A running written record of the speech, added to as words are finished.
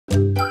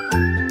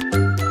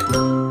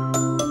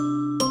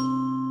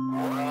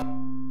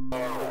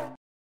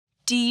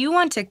Do you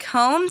want to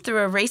comb through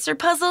a eraser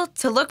puzzle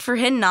to look for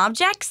hidden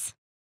objects?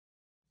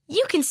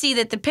 You can see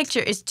that the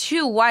picture is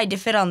too wide to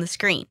fit on the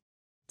screen,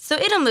 so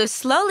it'll move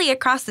slowly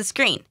across the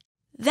screen.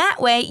 That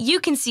way, you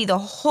can see the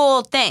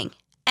whole thing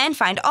and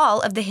find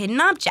all of the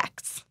hidden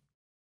objects.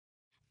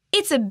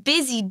 It's a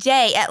busy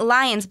day at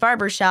Lion's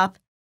barber shop.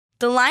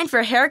 The line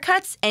for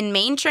haircuts and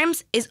mane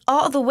trims is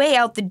all the way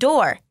out the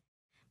door.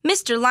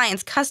 Mr.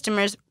 Lion's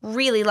customers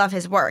really love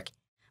his work,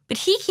 but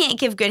he can't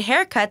give good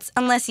haircuts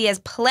unless he has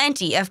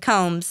plenty of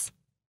combs.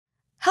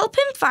 Help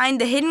him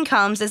find the hidden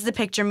combs as the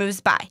picture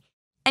moves by,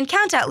 and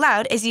count out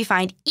loud as you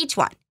find each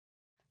one.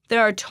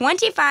 There are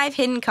 25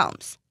 hidden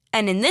combs,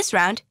 and in this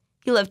round,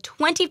 you'll have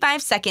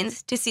 25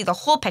 seconds to see the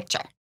whole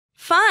picture.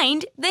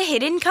 Find the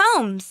hidden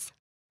combs.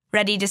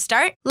 Ready to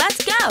start?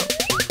 Let's go!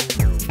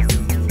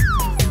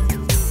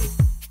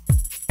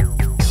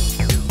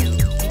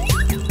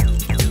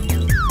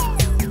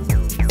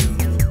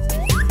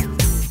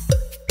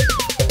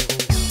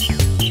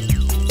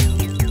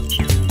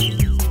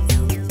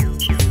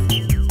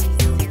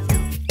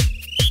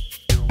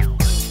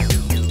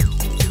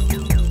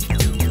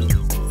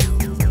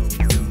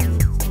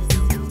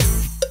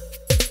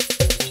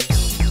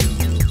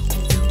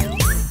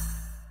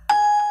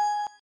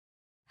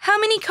 How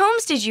many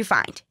combs did you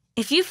find?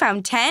 If you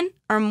found 10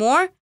 or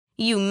more,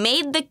 you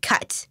made the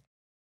cut.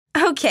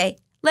 Okay,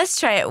 let's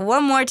try it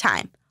one more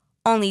time.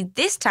 Only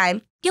this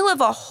time, you'll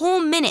have a whole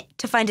minute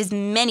to find as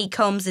many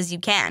combs as you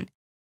can.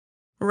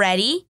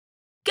 Ready?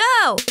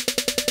 Go!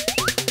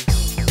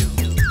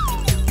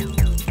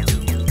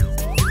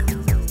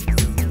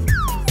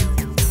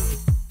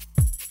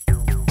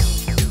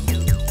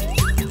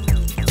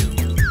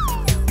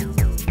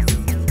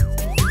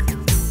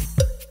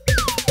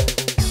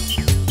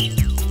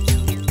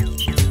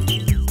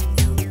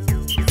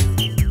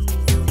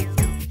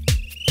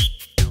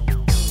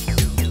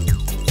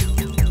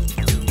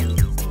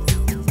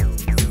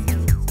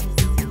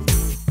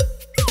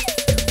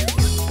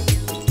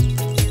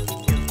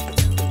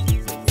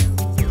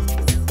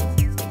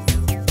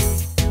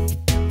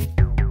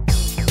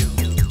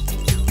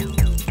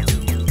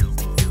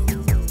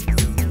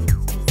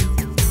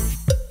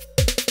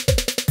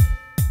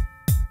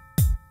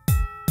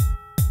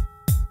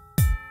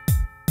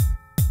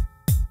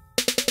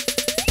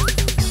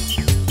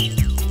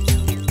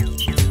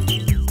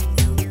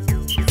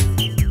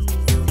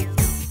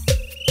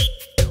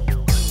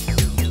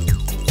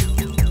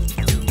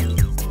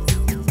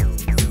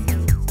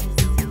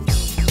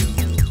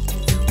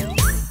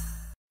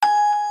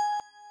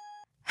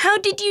 How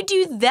did you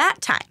do that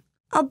time?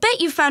 I'll bet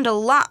you found a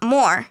lot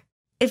more.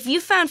 If you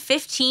found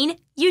 15,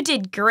 you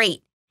did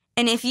great.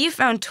 And if you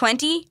found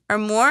 20 or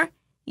more,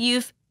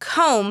 you've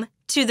combed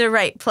to the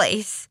right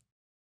place.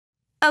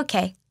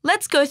 Okay,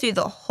 let's go through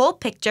the whole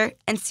picture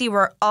and see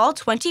where all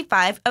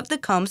 25 of the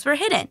combs were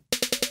hidden.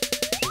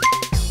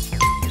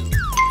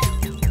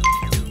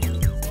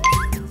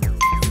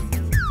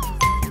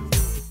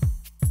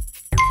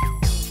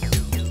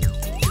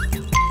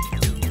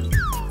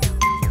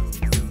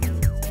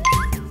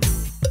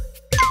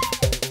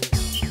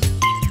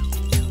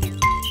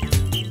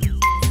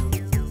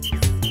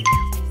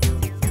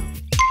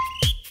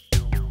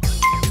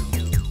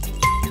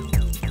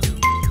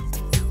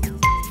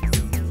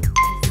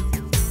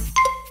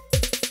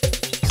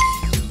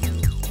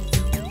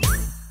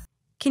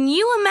 Can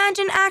you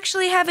imagine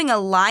actually having a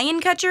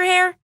lion cut your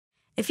hair?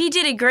 If he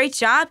did a great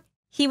job,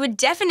 he would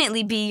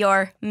definitely be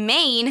your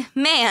main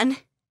man.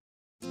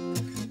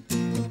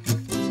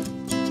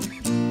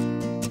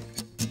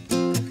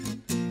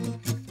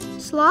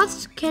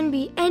 Sloths can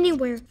be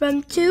anywhere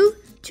from 2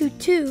 to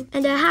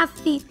 2.5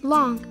 feet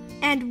long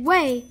and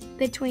weigh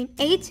between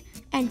 8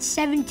 and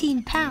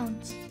 17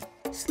 pounds.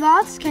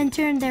 Sloths can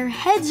turn their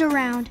heads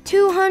around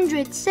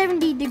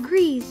 270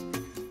 degrees.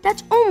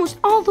 That's almost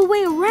all the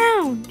way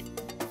around.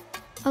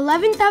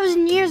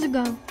 11,000 years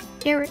ago,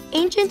 there were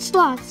ancient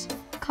sloths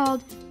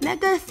called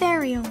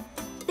Megatherium.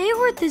 They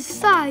were the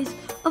size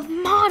of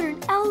modern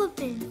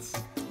elephants.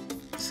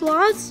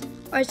 Sloths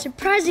are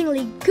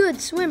surprisingly good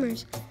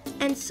swimmers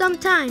and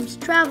sometimes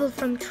travel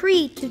from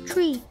tree to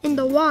tree in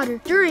the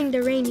water during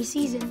the rainy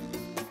season.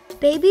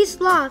 Baby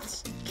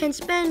sloths can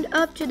spend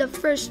up to the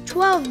first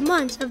 12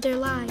 months of their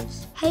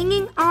lives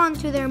hanging on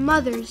to their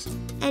mothers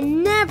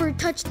and never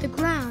touch the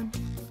ground.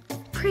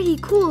 Pretty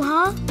cool,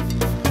 huh?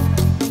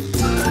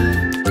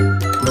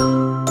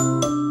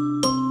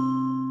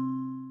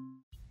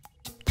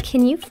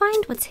 Can you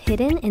find what's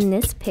hidden in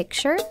this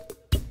picture?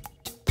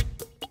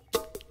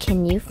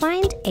 Can you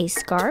find a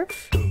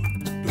scarf?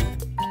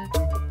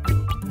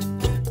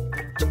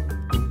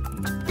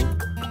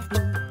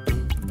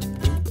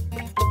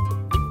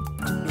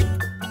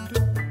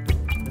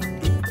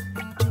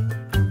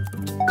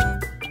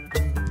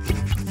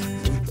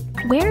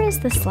 Where is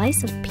the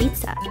slice of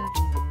pizza?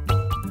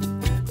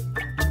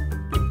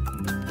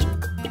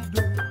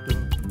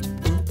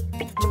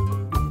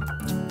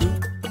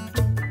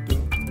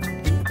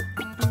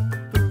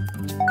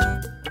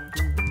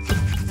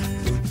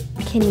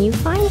 Can you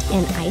find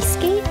an ice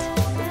skate?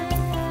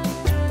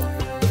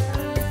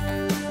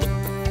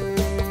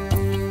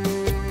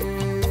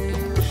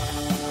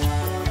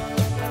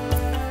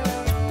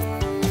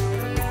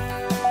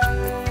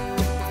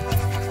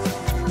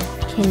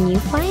 Can you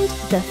find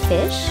the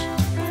fish?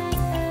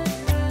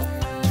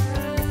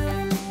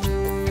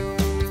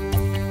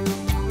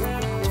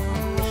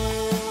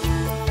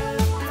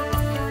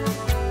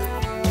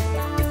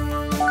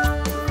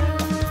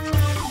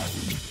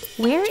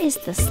 Where is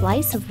the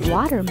slice of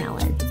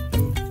watermelon?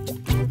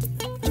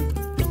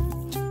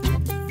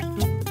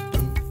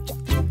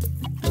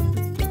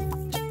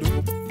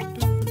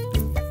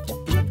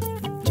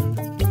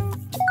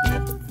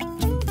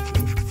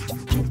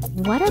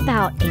 What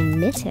about a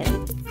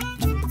mitten?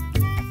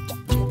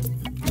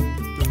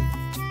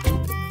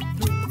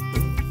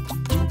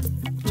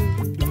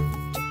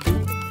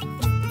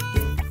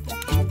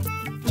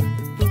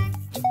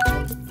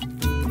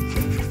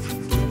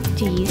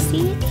 Do you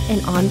see an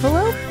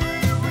envelope?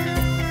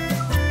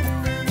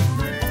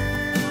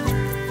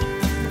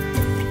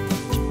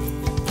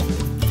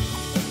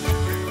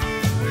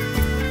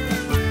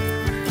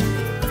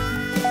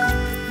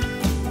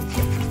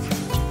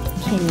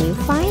 Can you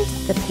find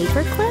the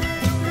paperclip?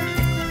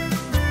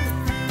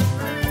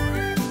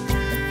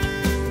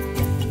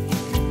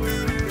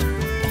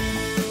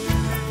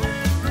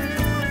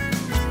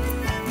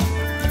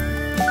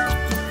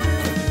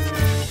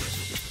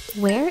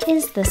 Where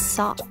is the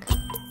sock?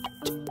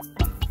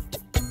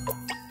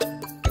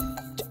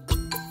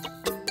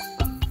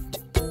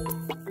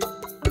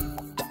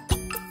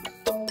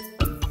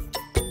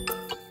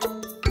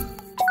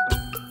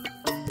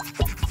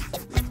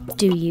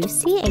 Do you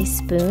see a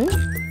spoon?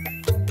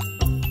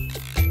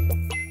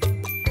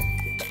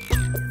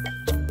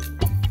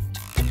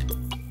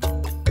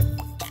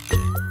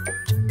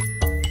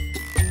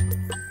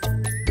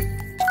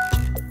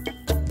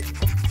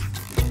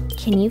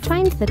 Can you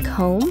find the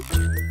comb?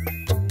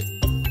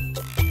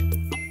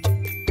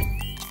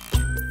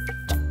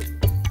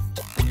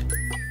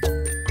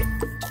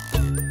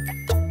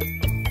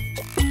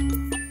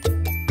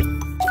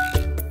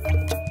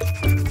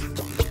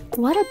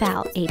 What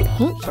about a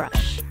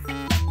paintbrush?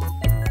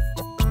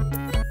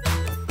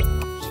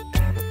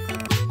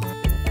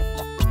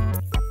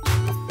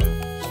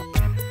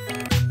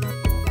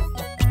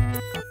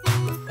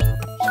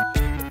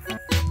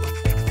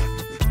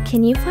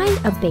 Can you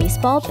find a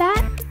baseball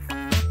bat?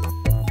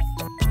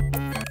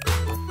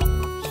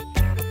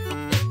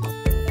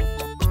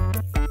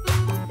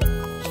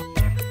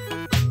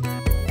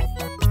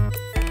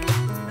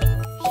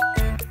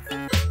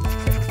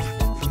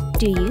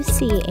 Do you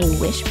see a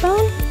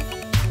wishbone?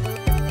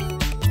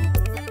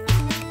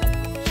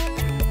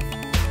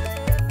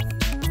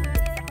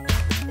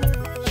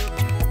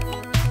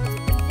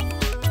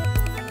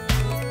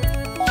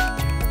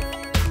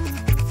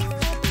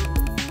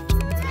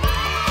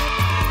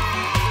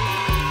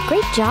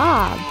 Great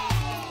job!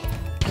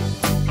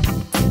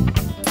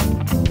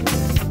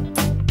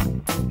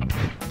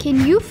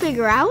 Can you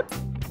figure out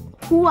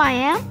who I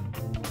am?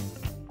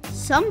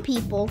 Some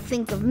people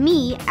think of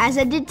me as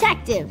a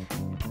detective.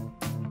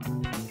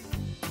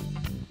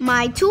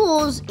 My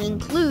tools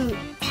include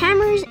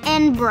hammers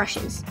and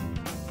brushes.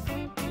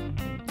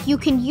 You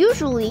can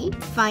usually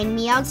find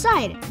me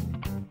outside.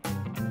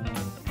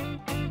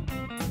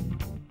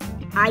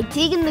 I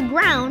dig in the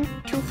ground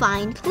to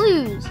find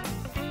clues.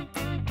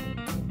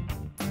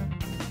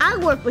 I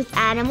work with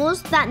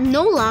animals that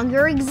no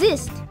longer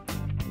exist.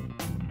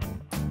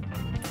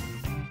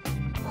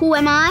 Who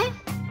am I?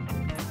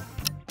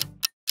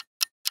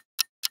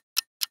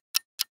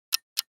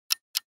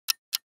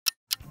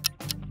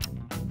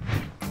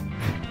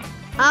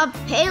 A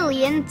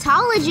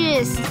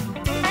paleontologist.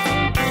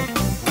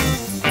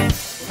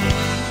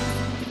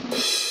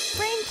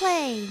 Brain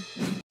play.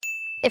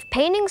 If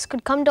paintings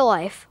could come to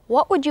life,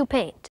 what would you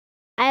paint?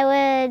 I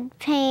would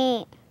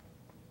paint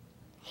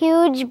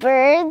huge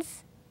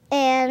birds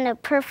and a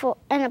purple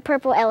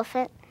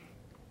elephant,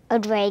 a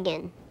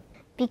dragon,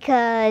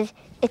 because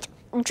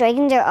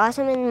dragons are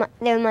awesome and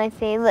they're my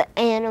favorite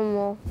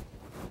animal.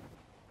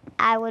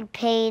 I would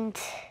paint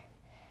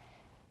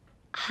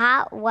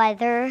hot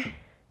weather.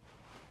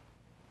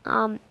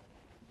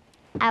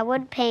 I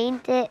would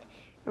paint it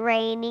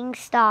raining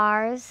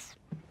stars.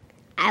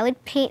 I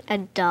would paint a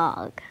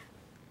dog.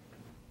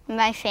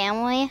 My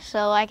family,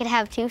 so I could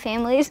have two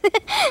families. Make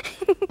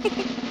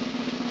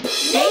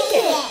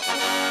it!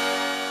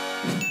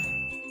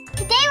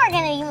 Today we're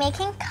going to be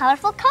making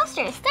colorful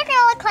coasters. They're going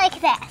to look like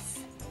this.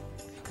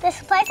 The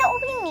supplies that will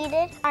be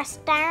needed are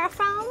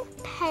styrofoam,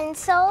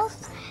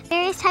 pencils,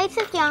 various types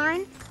of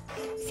yarn,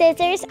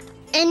 scissors,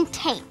 and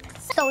tape.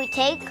 So we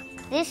take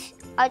this,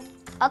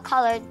 a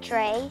colored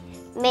tray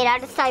made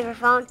out of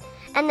styrofoam,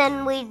 and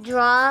then we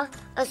draw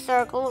a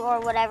circle or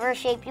whatever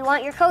shape you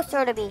want your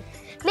coaster to be.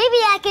 Maybe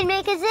I can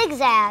make a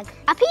zigzag.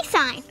 A peace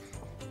sign.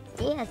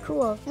 Yeah,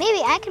 cool.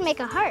 Maybe I can make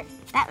a heart.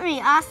 That would be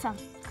awesome.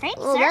 Great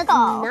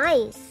circle. That's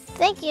nice.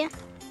 Thank you.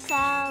 So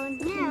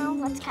now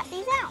let's cut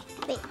these out.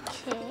 Okay.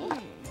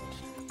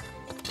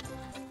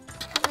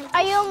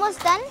 Are you almost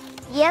done?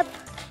 Yep.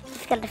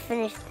 Just gotta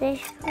finish this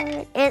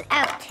one and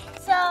out.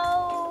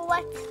 So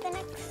what's the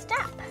next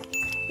step?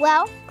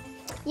 Well,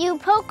 you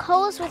poke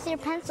holes with your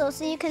pencil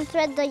so you can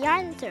thread the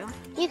yarn through.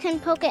 You can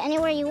poke it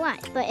anywhere you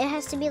want, but it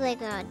has to be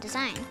like a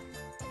design.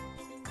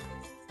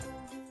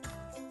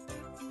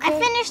 I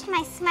finished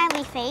my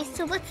smiley face,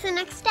 so what's the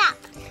next step?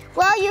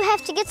 Well, you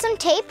have to get some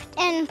tape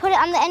and put it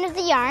on the end of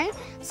the yarn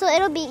so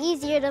it'll be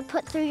easier to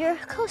put through your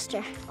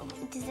coaster.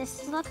 Does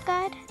this look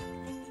good?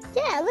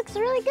 Yeah, it looks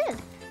really good.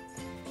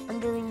 I'm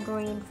doing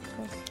green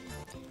first.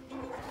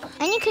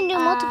 And you can do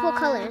multiple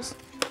colors.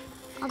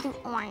 I'll do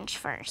orange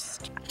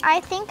first.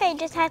 I think I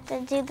just have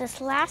to do this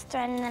last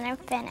thread and then I'm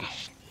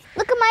finished.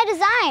 Look at my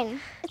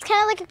design. It's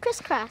kind of like a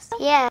crisscross.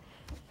 Yeah.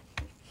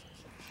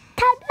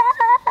 Ta-da!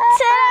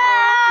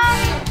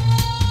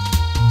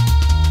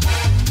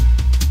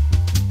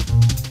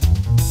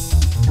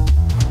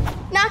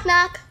 Knock,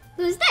 knock.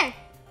 Who's there?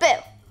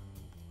 Boo.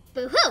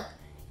 Boo who?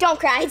 Don't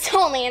cry, it's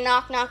only a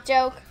knock, knock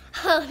joke.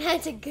 Oh,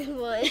 that's a good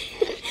one.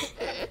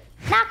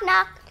 Knock,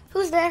 knock.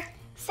 Who's there?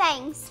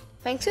 Thanks.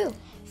 Thanks who?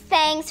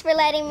 Thanks for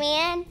letting me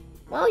in.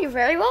 Well, you're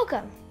very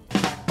welcome.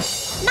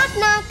 Knock,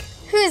 knock.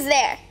 Who's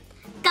there?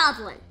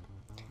 Goblin.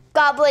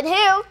 Goblin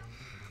who?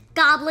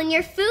 Goblin,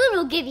 your food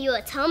will give you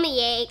a tummy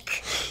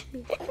ache.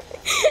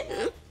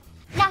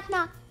 Knock,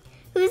 knock.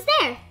 Who's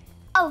there?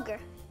 Ogre.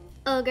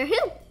 Ogre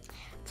who?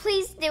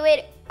 Please do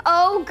it,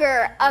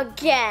 ogre,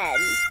 again.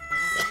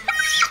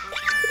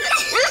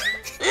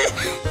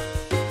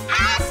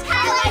 Ask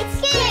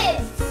Highlights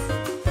Kids.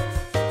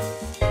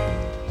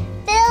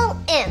 Bill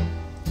M.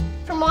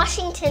 from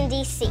Washington,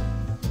 D.C.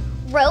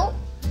 wrote,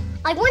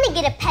 I want to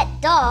get a pet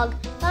dog,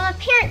 but my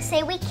parents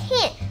say we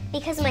can't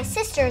because my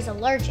sister is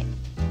allergic.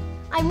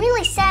 I'm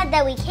really sad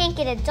that we can't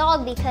get a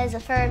dog because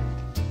of her.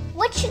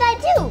 What should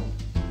I do?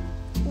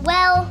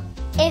 Well,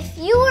 if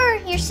you were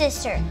your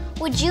sister,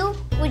 would you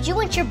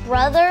want your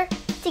brother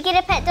to get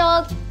a pet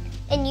dog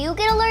and you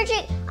get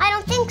allergic? I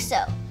don't think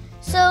so.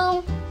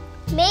 So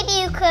maybe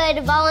you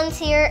could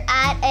volunteer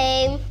at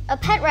a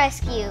pet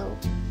rescue.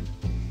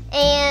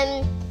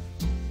 And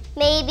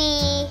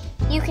maybe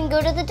you can go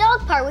to the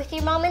dog park with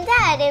your mom and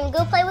dad and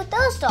go play with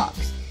those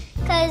dogs.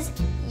 Because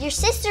your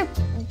sister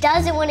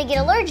doesn't want to get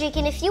allergic,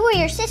 and if you were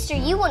your sister,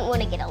 you wouldn't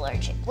want to get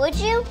allergic, would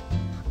you?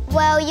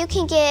 Well, you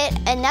can get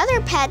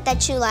another pet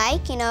that you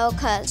like,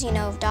 because,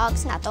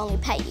 dog's not the only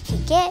pet you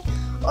can get.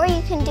 Or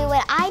you can do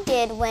what I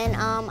did when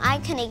I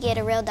couldn't get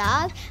a real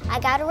dog. I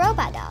got a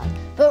robot dog.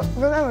 But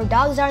remember,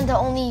 dogs aren't the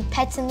only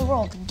pets in the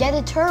world. Get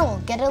a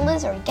turtle, get a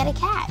lizard, get a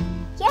cat.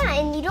 Yeah,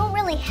 and you don't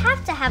really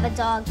have to have a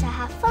dog to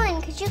have fun,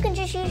 because you can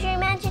just use your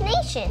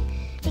imagination.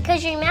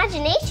 Because your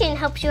imagination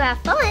helps you have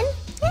fun.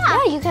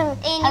 Yeah, you can.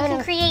 And you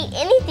can create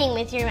anything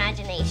with your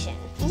imagination.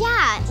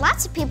 Yeah,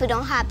 lots of people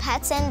don't have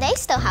pets and they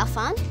still have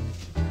fun.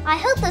 I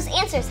hope those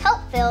answers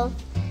help, Phil.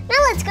 Now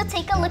let's go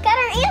take a look at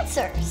our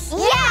answers.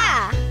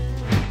 Yeah!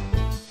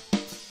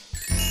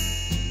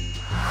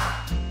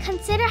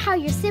 Consider how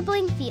your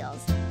sibling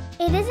feels.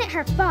 It isn't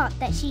her fault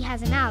that she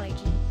has an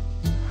allergy.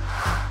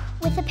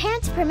 With a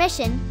parent's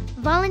permission,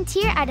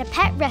 volunteer at a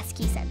pet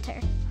rescue center.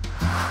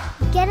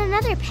 Get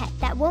another pet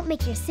that won't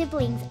make your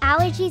siblings'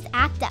 allergies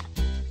act up.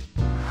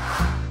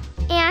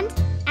 And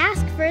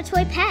ask for a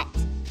toy pet.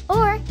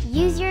 Or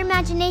use your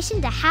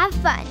imagination to have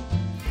fun.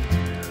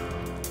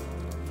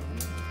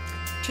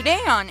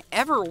 Today on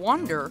Ever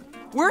Wonder,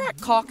 we're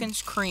at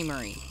Calkins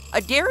Creamery,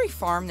 a dairy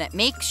farm that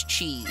makes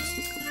cheese.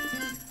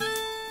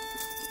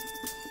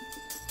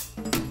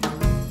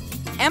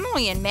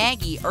 Emily and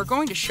Maggie are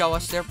going to show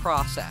us their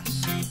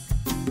process.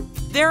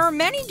 There are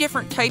many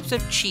different types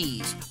of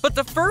cheese, but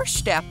the first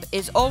step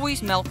is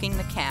always milking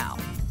the cow.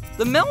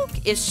 The milk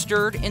is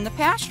stirred in the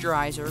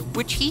pasteurizer,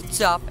 which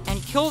heats up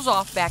and kills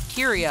off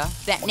bacteria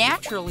that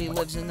naturally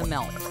lives in the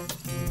milk.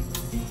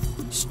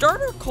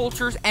 Starter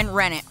cultures and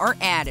rennet are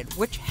added,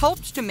 which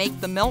helps to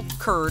make the milk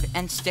curd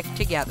and stick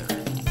together.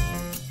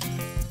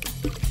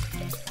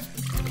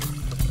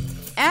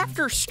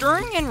 After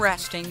stirring and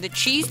resting, the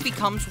cheese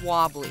becomes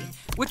wobbly,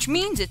 which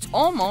means it's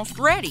almost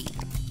ready.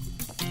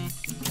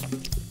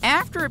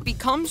 After it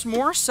becomes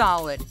more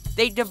solid,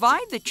 they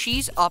divide the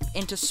cheese up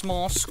into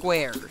small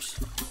squares.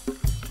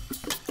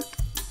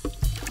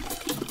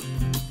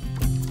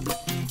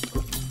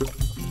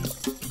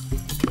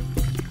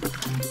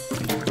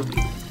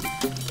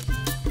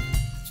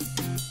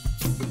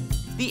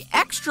 The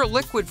extra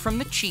liquid from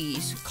the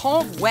cheese,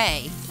 called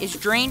whey, is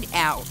drained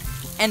out,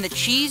 and the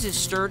cheese is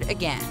stirred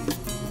again.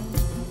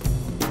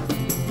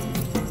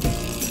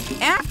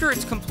 After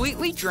it's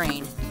completely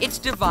drained, it's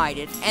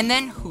divided and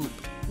then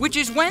hooped, which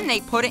is when they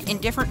put it in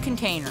different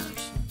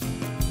containers.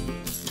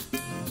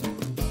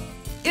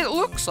 It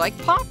looks like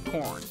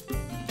popcorn.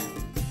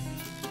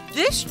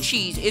 This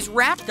cheese is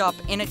wrapped up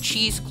in a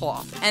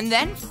cheesecloth and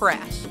then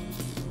pressed,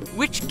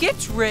 which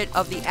gets rid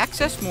of the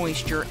excess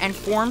moisture and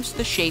forms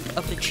the shape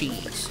of the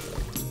cheese.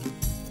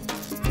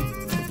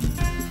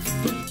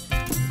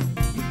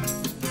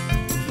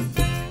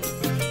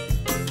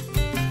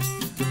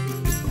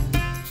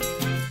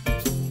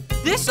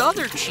 This This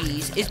other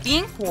cheese is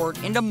being poured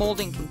into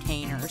molding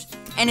containers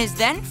and is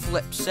then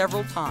flipped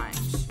several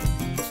times.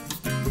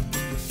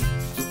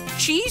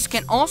 Cheese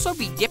can also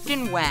be dipped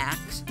in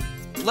wax,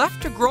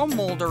 left to grow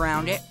mold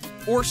around it,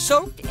 or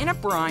soaked in a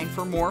brine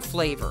for more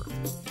flavor.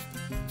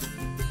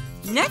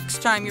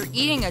 Next time you're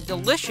eating a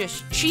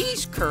delicious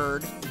cheese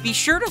curd, be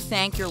sure to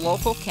thank your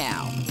local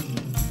cow.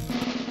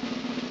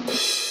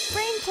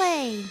 Brain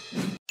play.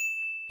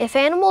 If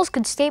animals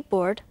could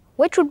skateboard,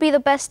 which would be the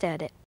best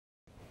at it?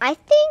 I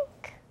think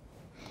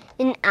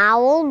an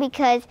owl,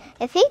 because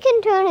if he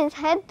can turn his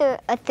head to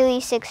a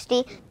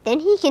 360, then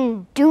he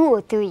can do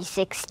a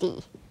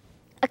 360.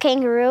 A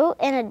kangaroo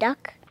and a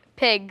duck.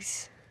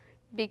 Pigs,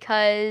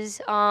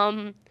 because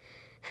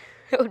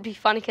it would be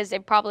funny because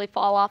they'd probably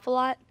fall off a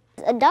lot.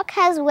 A duck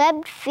has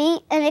webbed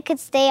feet and it could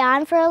stay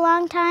on for a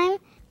long time.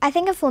 I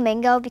think a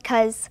flamingo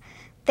because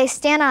they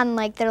stand on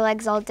like their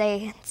legs all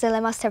day, so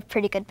they must have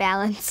pretty good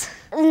balance.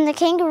 And the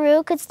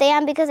kangaroo could stay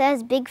on because it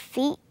has big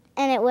feet,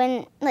 and it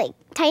wouldn't, like,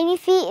 tiny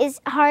feet is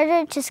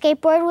harder to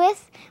skateboard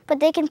with, but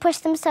they can push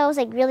themselves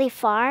like really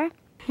far.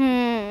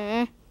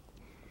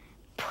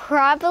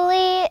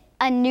 Probably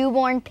a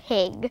newborn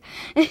pig,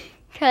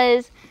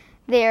 because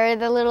they're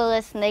the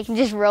littlest and they can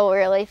just roll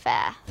really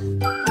fast.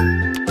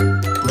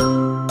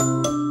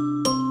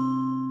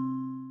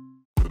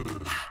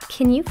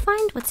 Can you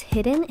find what's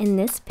hidden in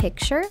this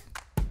picture?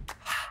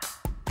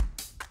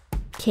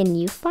 Can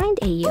you find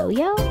a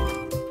yo-yo?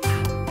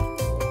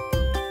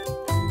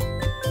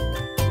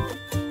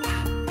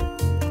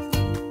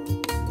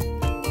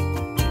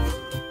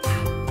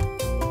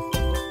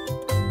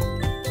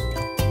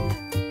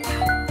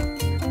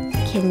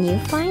 Can you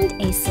find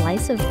a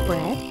slice of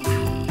bread?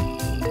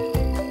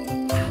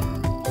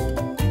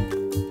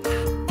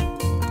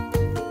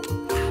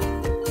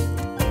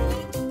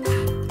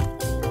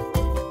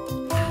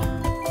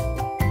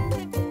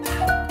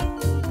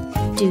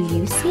 Do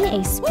you see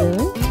a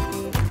spoon?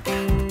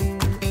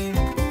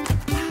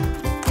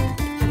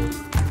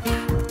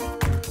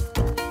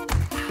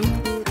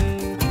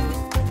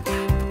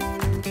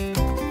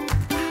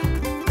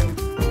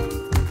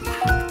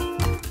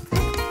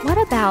 What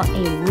about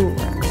a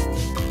ruler?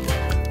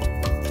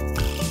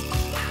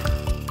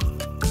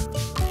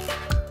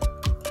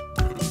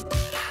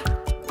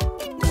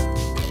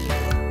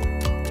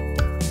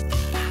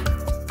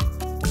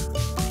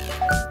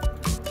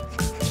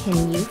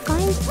 Can you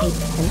find a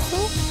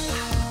pencil?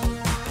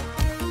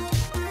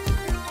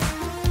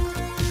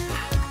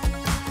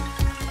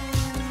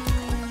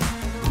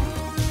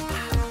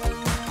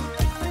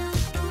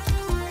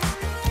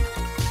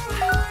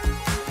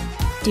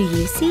 Do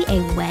you see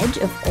a wedge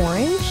of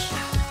orange?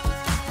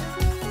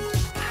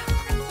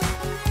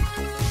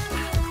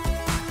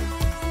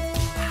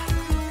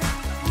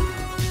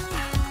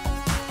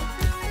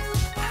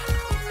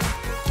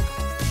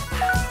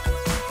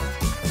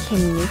 Can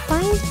you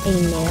find a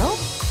nail?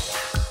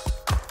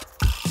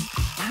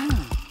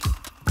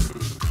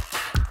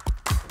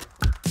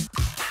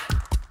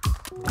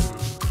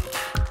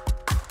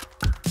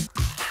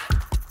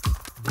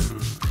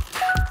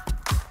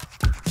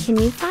 Can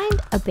you find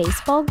a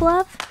baseball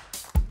glove?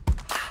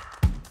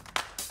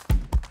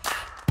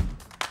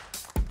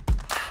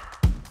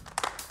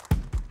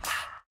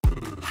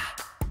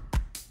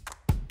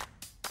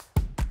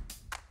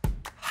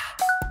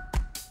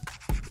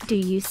 Do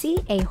you see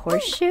a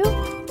horseshoe?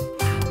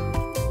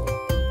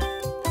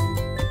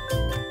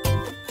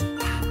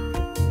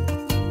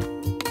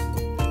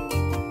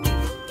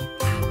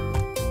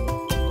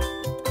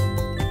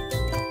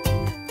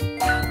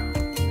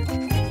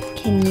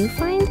 Can you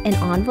find an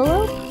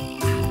envelope?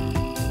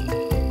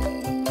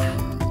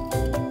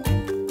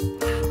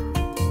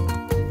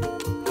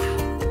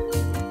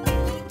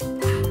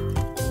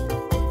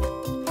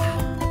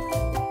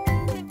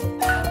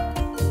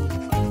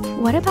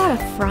 What about a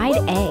fried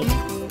egg?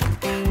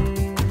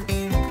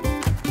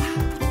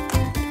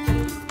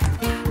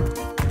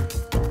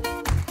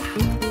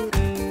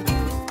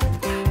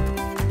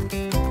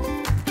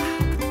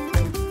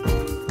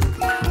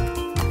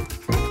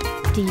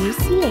 Do you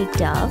see a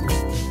dove?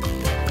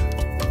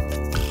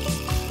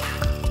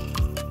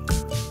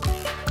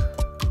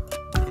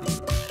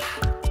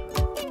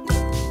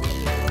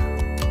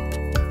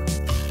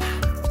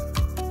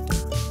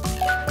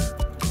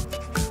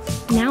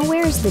 Now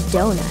where's the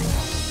donut?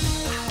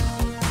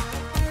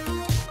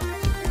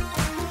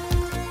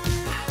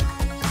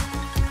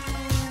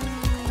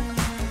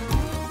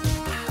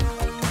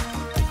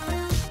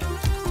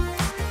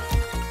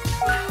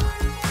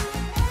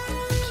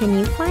 Can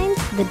you find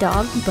the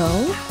dog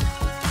bone?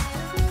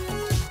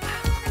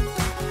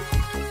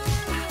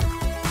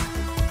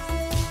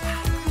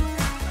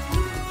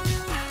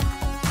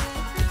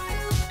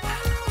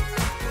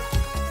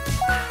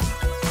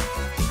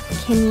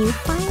 Can you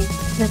find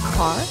the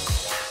car?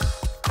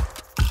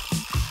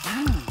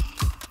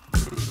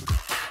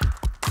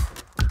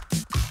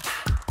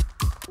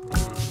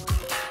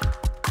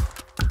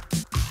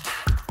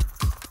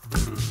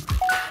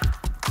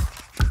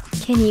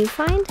 Can you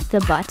find the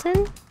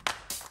button?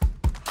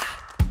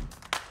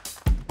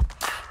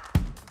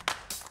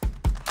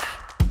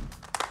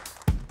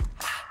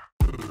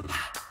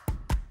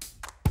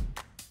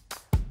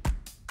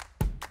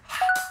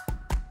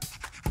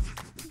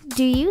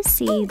 Do you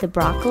see the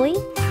broccoli?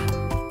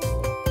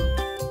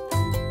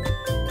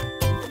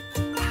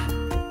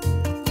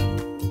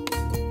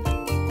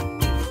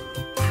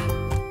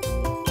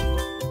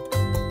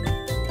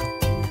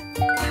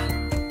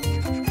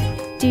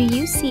 Do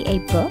you see a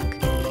book?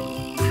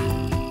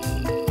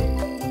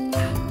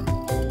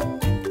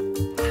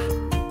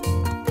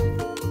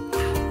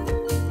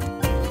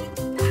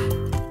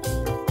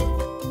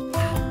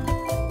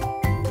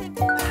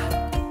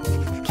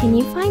 Can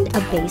you find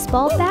a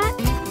baseball bat?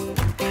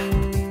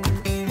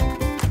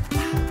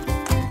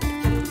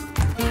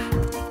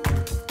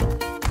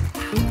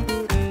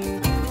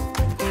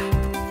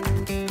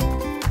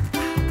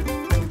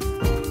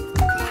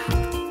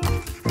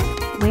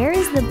 Where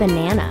is the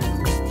banana?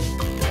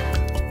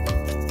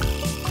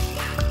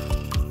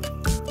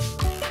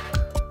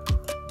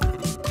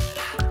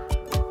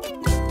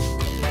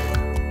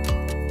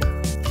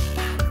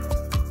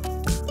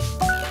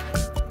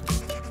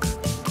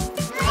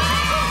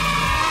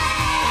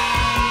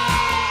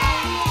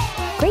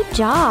 Great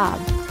job!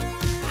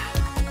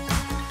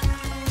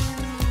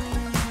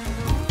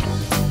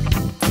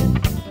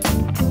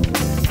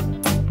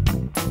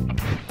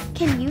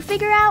 Can you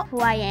figure out who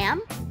I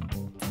am?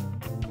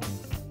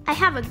 I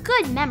have a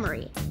good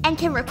memory and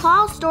can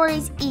recall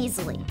stories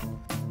easily.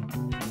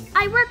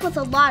 I work with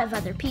a lot of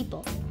other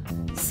people,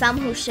 some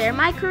who share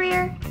my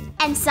career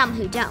and some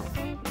who don't.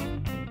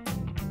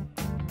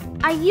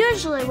 I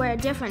usually wear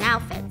different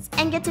outfits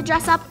and get to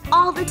dress up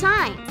all the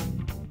time.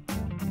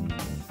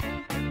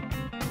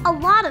 A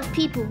lot of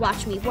people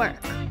watch me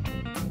work.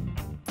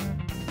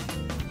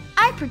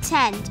 I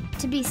pretend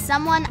to be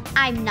someone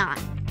I'm not.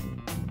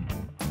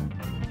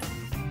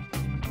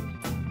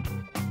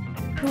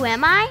 Who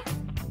am I?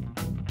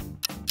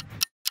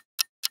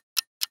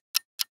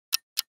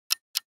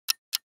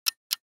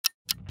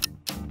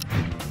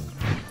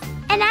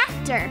 An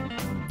actor.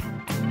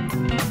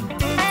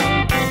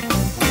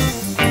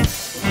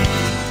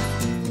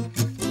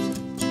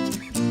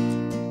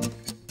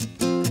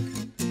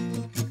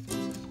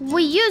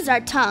 We use our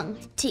tongue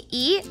to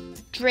eat,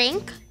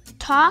 drink,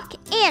 talk,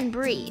 and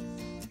breathe.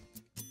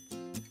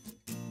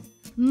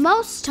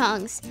 Most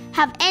tongues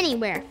have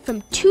anywhere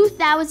from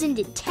 2,000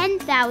 to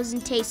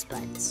 10,000 taste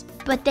buds,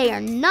 but they are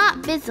not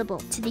visible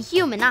to the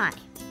human eye.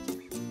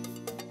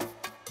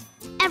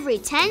 Every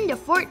 10 to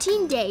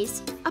 14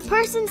 days, a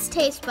person's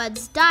taste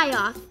buds die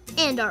off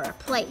and are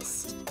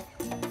replaced.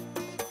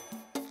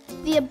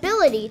 The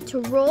ability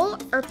to roll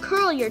or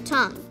curl your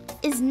tongue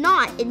is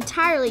not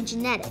entirely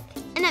genetic,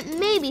 and it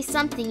may be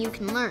something you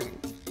can learn.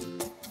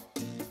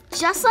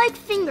 Just like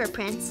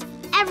fingerprints,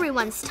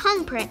 everyone's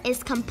tongue print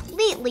is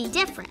completely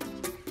different.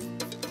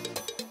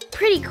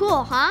 Pretty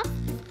cool, huh?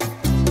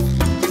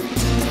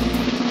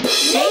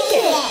 Make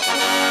it!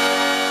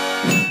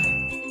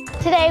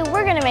 Today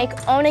we're gonna make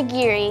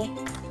onigiri.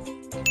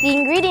 The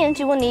ingredients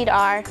you will need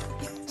are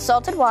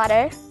salted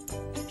water,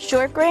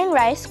 short grain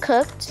rice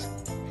cooked,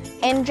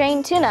 and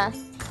drained tuna.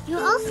 You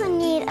also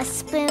need a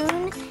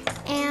spoon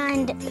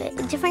and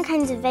different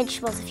kinds of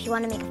vegetables if you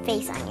want to make a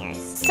face on yours.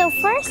 So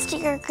first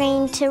you're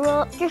going to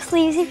roll your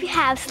sleeves if you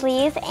have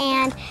sleeves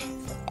and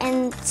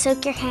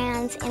soak your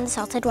hands in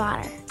salted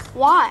water.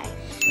 Why?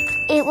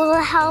 It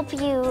will help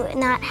you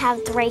not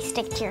have the rice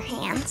stick to your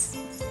hands.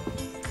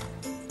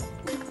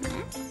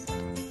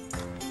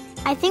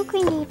 I think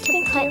we need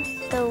to put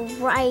the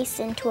rice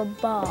into a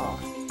bowl.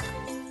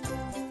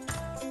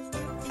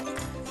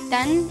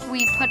 Then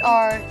we put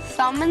our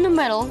thumb in the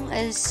middle,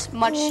 as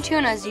much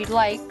tuna as you'd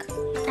like.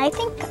 I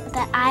think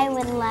that I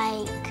would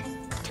like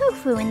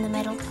tofu in the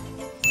middle.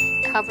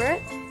 Cover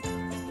it.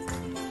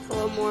 A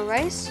little more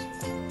rice.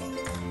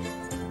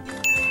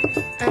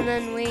 And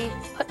then we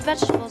put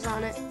vegetables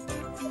on it.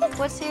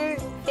 What's your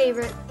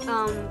favorite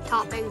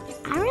topping?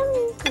 I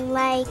really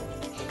like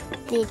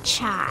the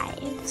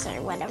chives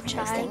or whatever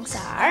those things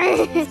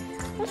are.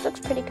 This looks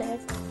pretty good.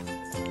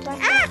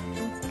 Ah!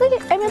 Look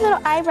at my little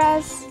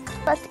eyebrows.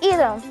 Let's eat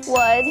them.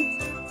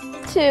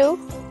 1, 2,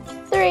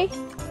 3.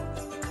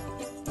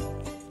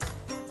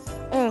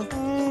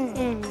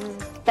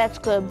 That's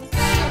good.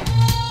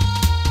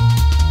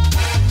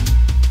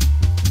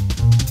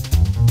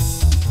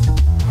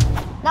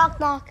 Knock,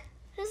 knock.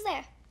 Who's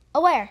there?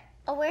 Aware.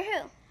 Aware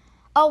who?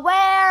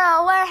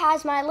 Aware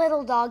has my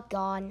little dog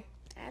gone?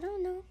 I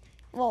don't know.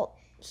 Well,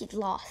 he's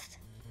lost.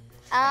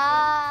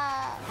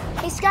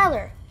 Hey,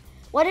 Skylar,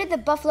 what did the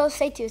buffalo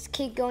say to his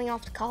kid going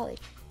off to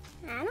college?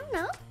 I don't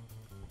know.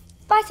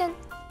 Bison.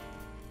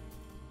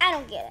 I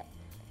don't get it.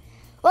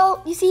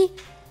 Well, you see,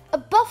 a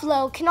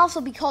buffalo can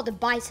also be called a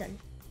bison.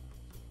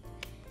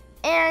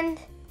 And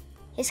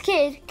his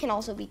kid can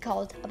also be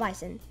called a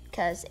bison,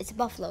 because it's a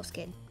buffalo's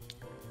kid.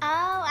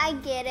 Oh, I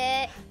get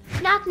it.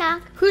 Knock,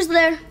 knock. Who's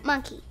there?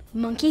 Monkey.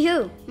 Monkey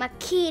who? My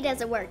key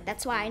doesn't work,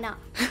 that's why I know.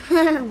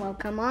 Well,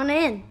 come on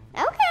in.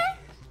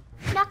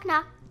 Okay. Knock,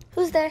 knock.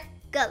 Who's there?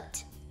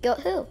 Goat. Goat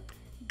who?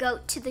 Go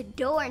to the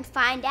door and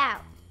find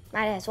out.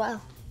 Might as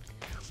well.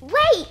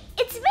 Wait,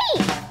 it's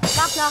me.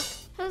 Knock, knock.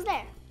 Who's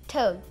there?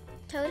 Toad.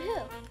 Toad who?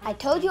 I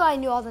told you I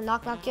knew all the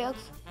knock, knock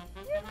jokes.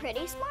 You're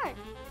pretty smart.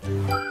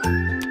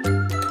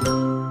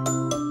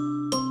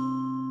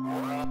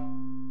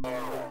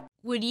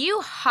 Would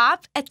you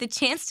hop at the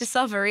chance to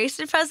solve a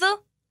racer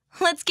puzzle?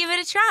 Let's give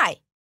it a try.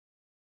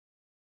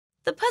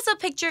 The puzzle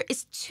picture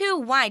is too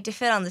wide to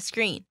fit on the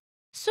screen,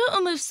 so it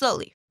will move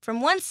slowly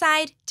from one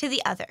side to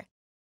the other.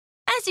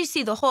 As you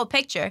see the whole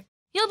picture,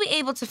 you'll be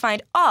able to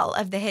find all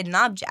of the hidden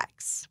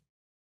objects.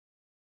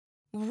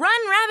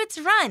 Run, rabbits,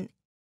 run!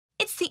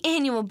 It's the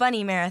annual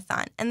bunny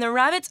marathon, and the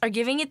rabbits are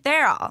giving it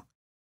their all.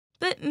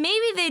 But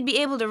maybe they'd be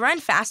able to run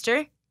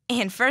faster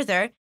and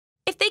further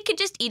if they could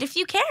just eat a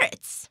few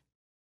carrots.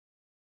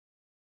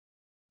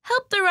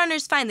 Help the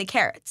runners find the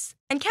carrots,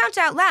 and count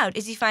out loud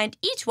as you find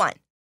each one.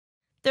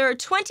 There are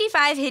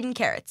 25 hidden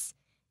carrots.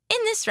 In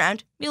this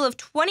round, you'll have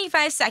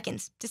 25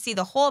 seconds to see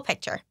the whole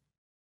picture.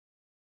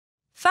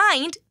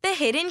 Find the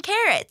hidden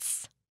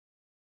carrots.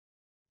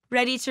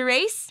 Ready to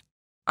race?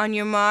 On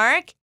your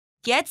mark,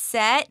 get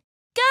set,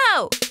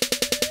 go!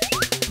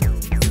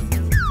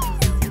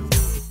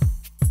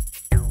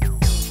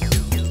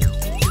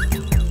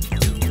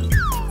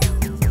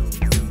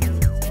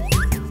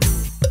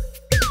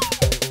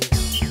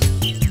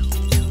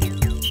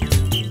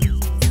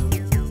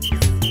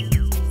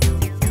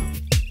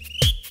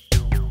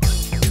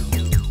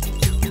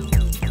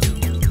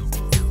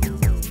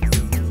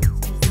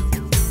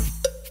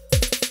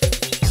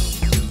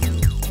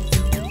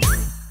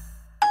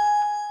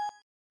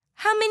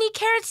 How many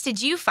carrots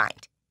did you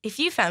find? If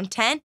you found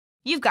 10,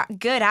 you've got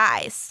good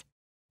eyes.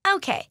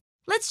 Okay,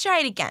 let's try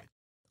it again.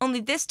 Only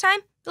this time,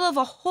 you'll have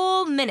a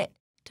whole minute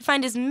to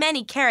find as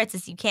many carrots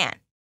as you can.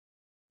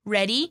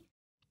 Ready?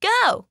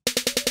 Go!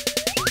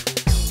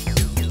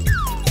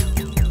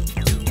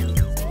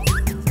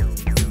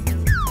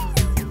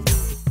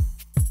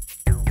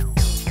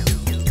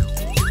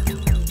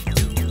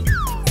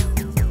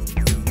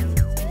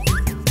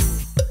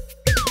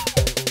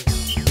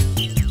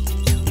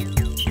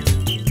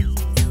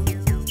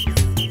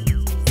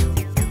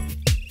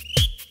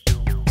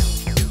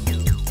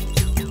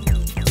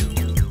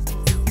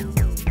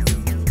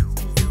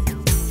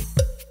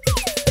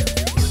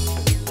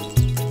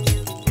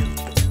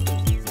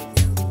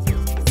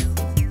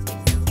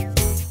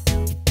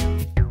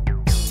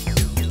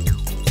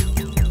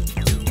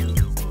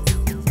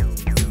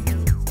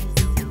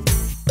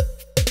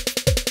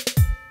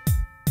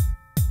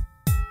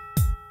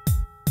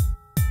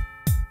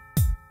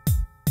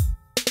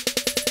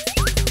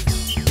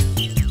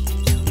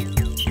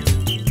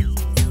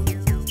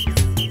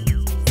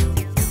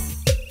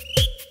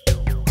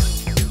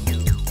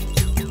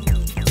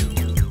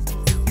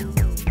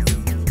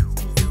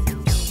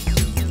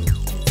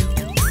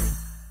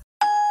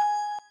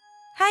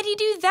 How'd you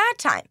do that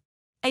time?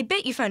 I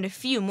bet you found a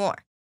few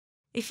more.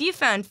 If you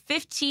found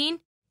 15,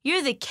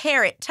 you're the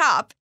carrot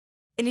top.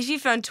 And if you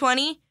found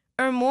 20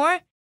 or more,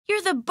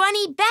 you're the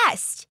bunny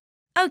best.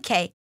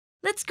 Okay,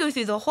 let's go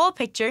through the whole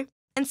picture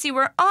and see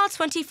where all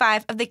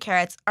 25 of the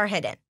carrots are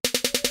hidden.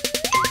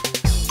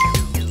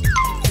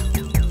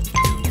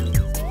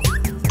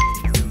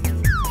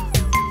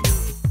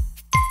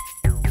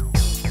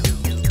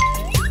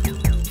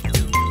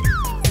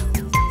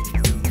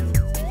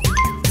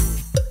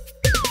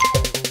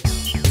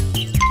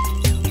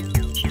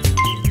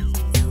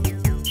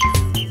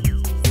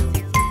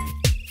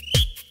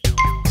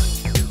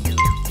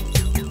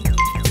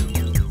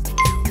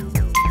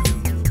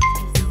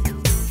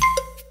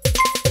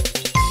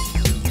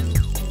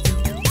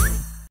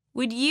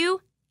 Would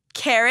you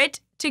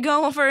carrot to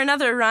go for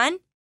another run?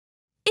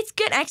 It's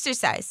good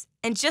exercise,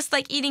 and just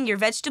like eating your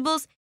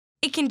vegetables,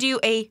 it can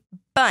do a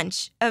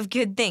bunch of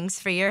good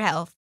things for your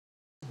health.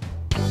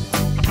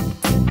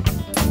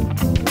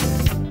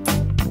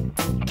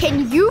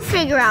 Can you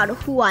figure out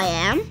who I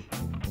am?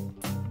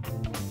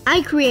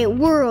 I create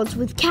worlds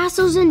with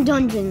castles and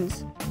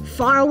dungeons,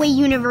 faraway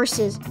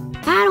universes,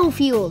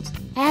 battlefields,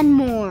 and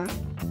more.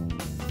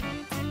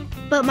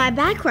 But my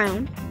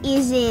background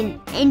is in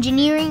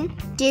engineering,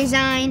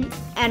 design,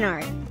 and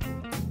art.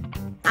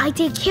 I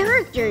take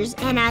characters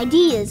and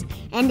ideas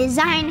and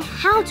design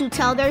how to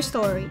tell their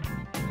story.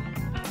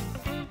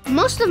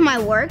 Most of my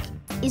work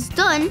is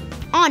done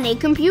on a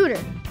computer.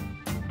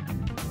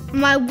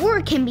 My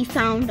work can be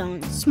found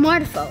on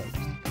smartphones,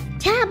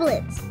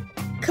 tablets,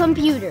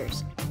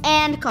 computers,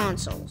 and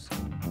consoles.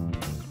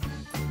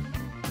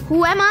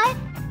 Who am I?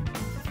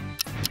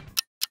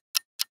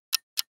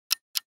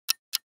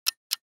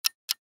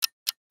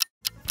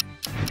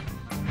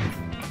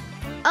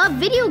 A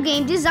video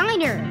game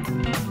designer.